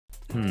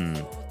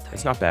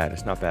It's not bad.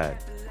 It's not bad.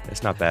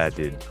 It's not bad,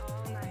 dude.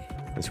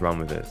 Let's run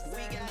with it.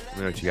 Let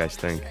me know what you guys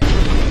think.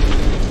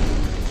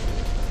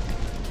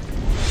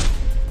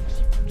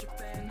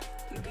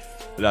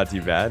 Not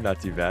too bad.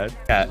 Not too bad.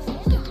 Cat.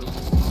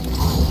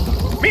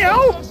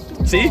 Meow!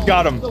 See?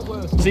 Got him.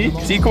 See?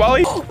 See,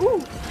 Koali?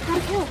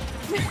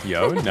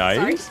 Yo,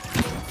 nice.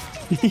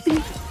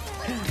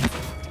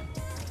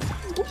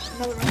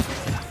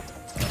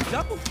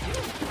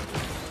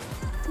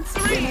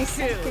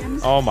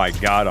 Oh my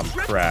god, I'm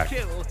cracked.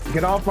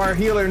 Get off our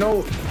healer,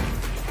 no.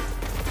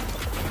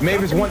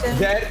 Mavis one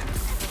dead.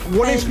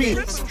 1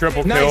 HP.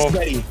 Triple nice, kill.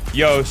 Betty.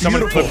 Yo,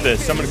 someone Beautiful. clip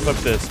this. Someone clip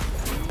this. Dead.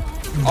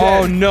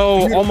 Oh no,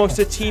 Beautiful. almost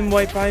a team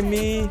wipe by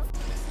me.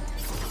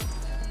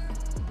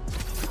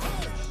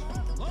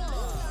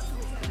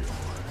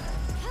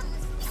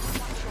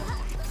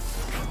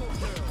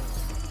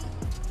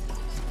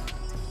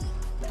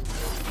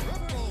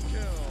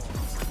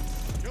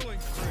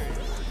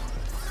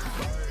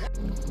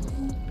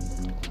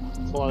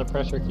 It's a lot of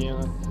pressure,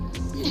 Kiana.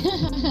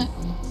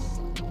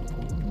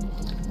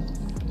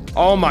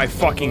 Oh my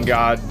fucking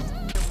god.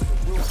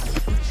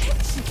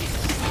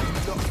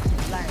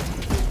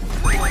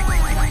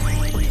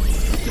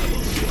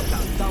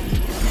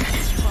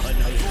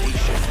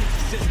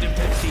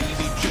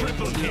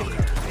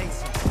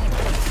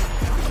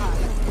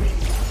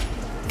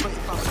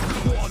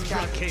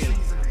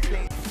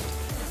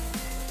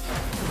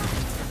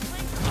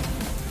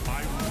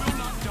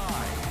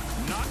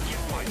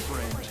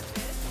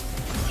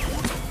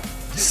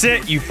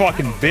 Sit, you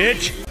fucking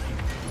bitch.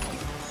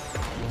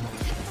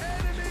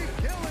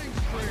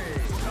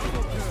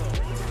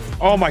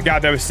 Oh my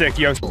god, that was sick,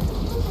 yo.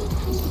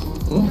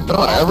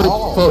 Not every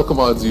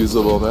Pokemon's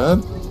usable,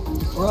 man.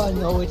 Bruh,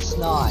 no it's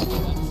not.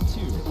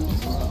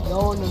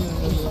 No,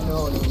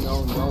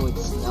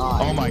 it's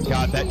not. Oh my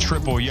god, that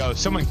triple, yo.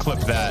 Someone clip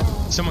that.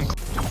 Someone clip.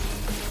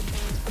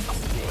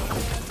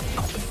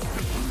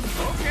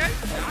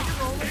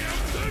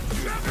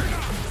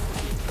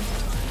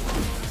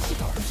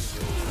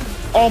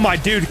 Oh my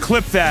dude,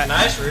 clip that.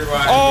 Nice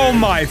rewind. Oh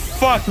dude. my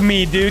fuck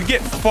me, dude.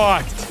 Get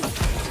fucked.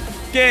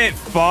 Get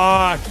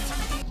fucked.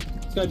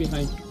 This guy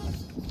behind.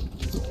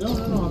 No,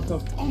 I'm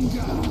tough.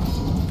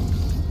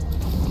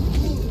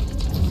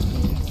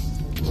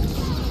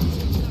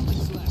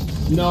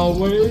 No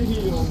way,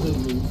 he ulted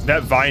me.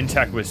 That Vine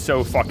tech was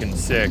so fucking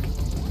sick.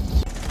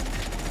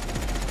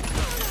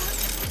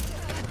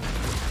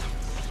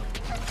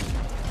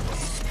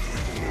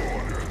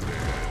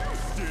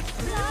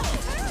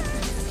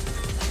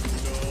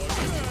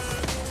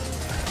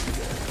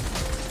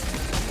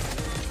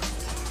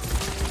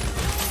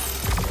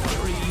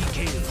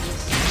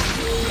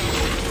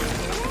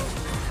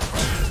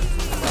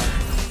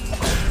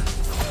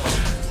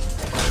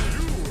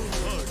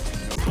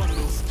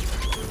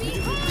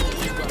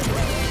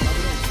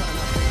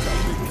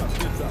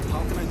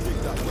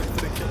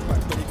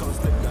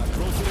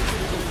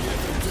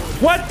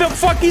 What the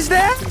fuck is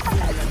that?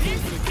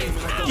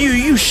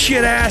 You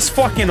shit ass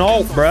fucking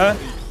ult, bruh.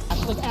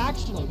 Like,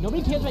 actually,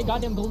 nobody cares about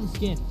goddamn golden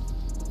skin.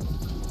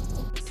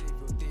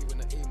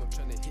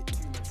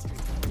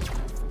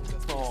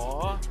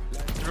 Aww.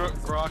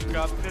 Grok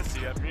got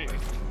pissy at me.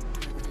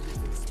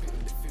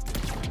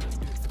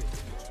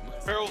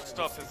 Barrel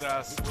stuff his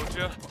ass, would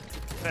ya?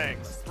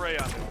 Thanks. Spray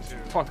on him too.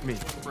 Fuck me.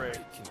 Spray.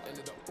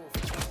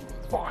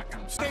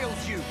 Fuck. Failed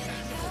you.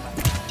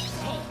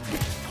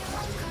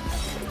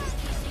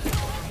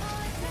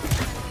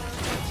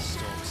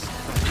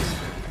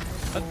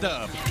 A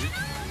dub.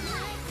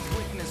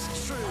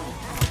 Witness true.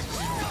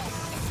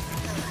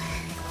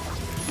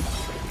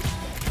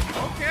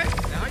 Okay,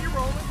 now you're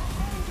rolling.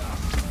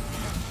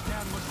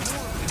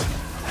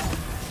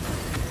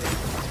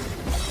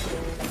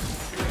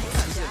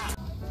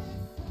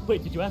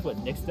 Wait, did you ask what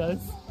Nyx does?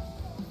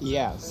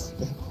 Yes.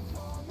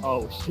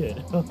 Oh shit.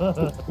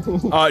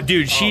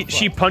 Dude,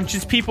 she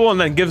punches people and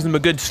then gives them a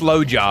good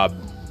slow job.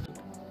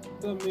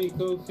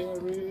 Zormiko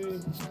carry.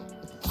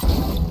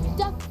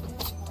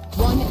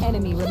 One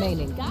enemy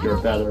remaining. You're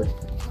better.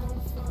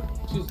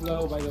 She's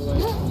low, by the way.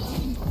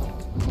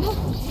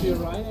 She's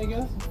right, I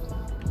guess.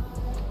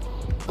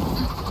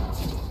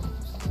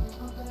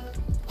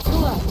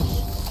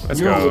 Let's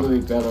You're go.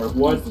 literally better.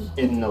 What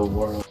in the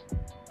world?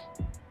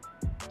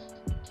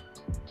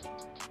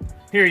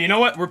 Here, you know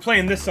what? We're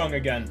playing this song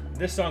again.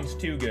 This song's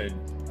too good.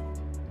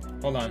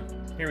 Hold on.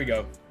 Here we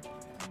go.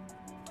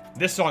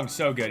 This song's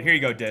so good. Here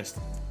you go, Dist.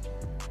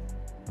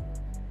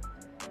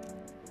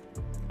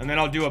 And then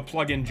I'll do a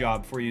plug-in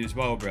job for you as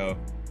well, bro.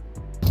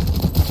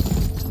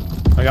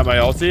 I got my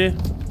ulti.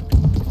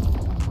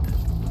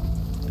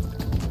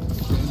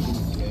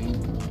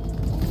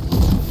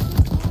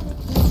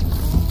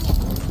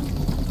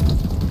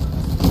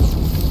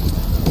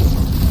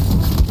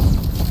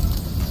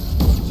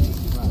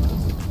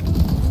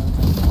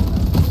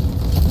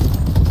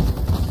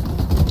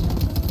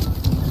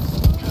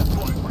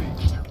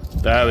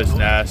 That was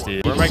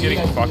nasty. Where am I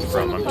getting fucked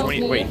from? I'm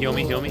 20. Wait, heal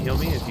me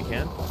if you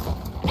can.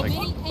 Like,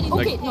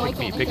 Okay, no, I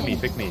pick me.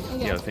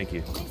 can't. Yo, thank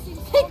you.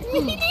 Pick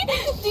me?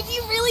 Did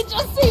you really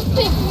just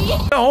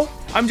No,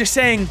 I'm just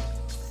saying,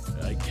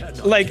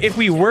 like, if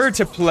we were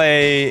to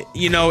play,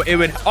 you know, it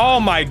would, oh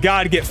my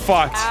god, get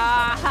fucked.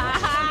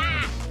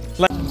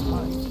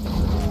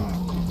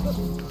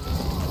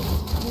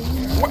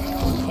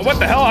 What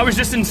the hell? I was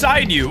just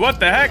inside you. What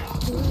the heck?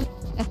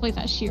 Definitely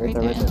that sheet right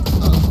there.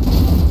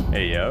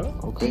 Hey, yo.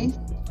 Okay.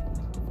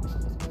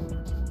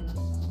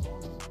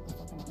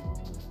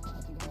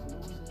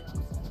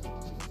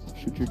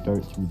 Shoot your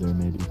dart through there,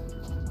 maybe.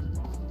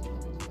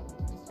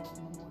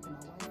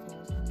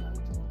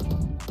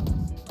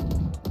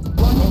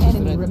 One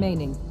enemy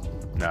remaining.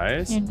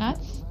 Nice. You're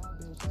nuts.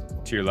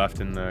 To your left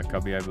in the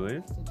cubby, I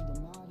believe.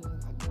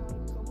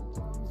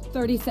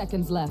 30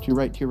 seconds left. To your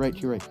right, to your right, to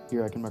your right.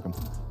 Here, I can mark him.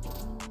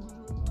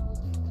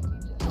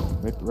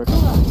 Right.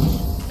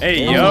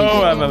 Hey,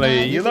 yo,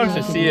 Emily. You love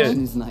to see it.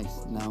 Is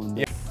nice now and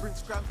then.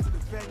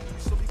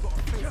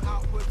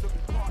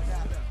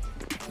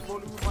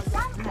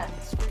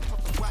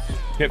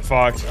 Get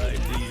fucked.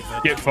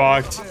 Get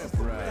fucked.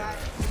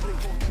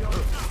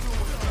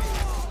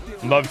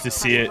 Love to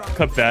see it.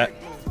 Clip that.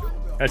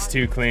 That's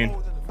too clean.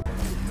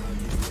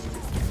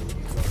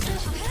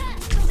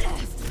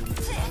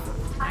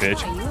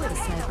 Bitch.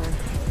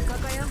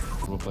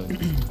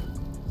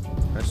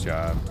 Nice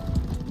job.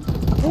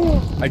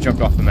 I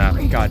jumped off the map.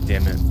 God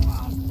damn it.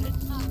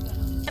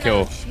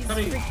 Kill.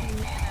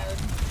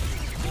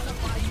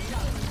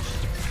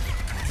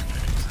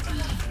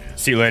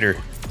 See you later.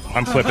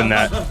 I'm clipping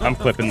that. I'm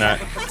clipping that.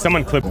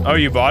 Someone clip. Oh,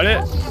 you bought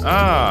it?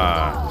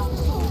 Ah.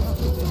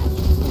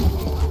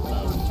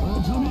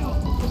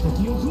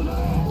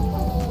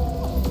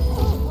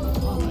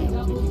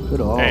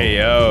 Hey,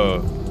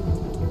 yo.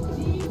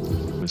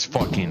 It was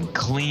fucking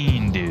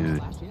clean,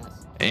 dude.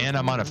 And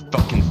I'm on a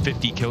fucking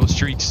 50 kill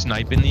streak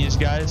sniping these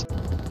guys.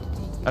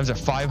 That was a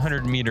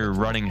 500-meter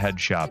running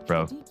headshot,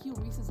 bro.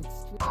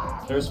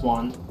 There's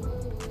one.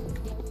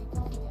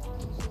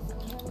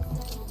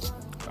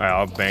 Alright,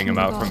 I'll bang him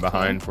out from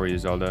behind for you,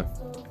 Zelda.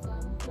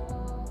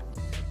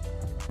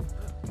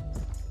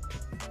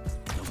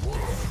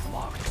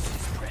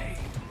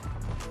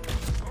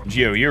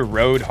 Gio, you're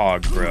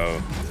Roadhog,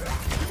 bro.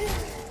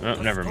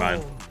 Oh, never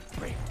mind.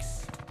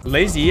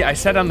 Lazy, I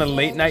said on the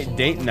late night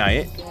date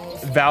night,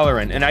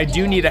 Valorant, and I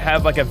do need to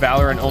have like a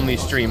Valorant only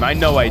stream. I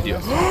know I do.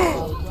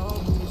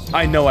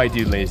 I know I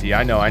do, Lazy.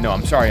 I know.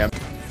 I'm sorry.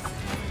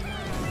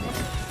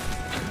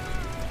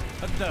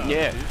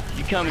 Yeah,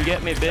 you come and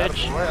get me,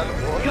 bitch.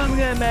 Come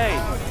get me.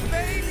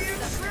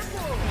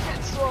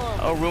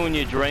 I'll ruin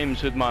your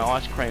dreams with my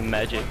ice cream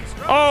magic.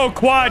 Oh,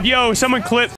 quad, yo, someone clip.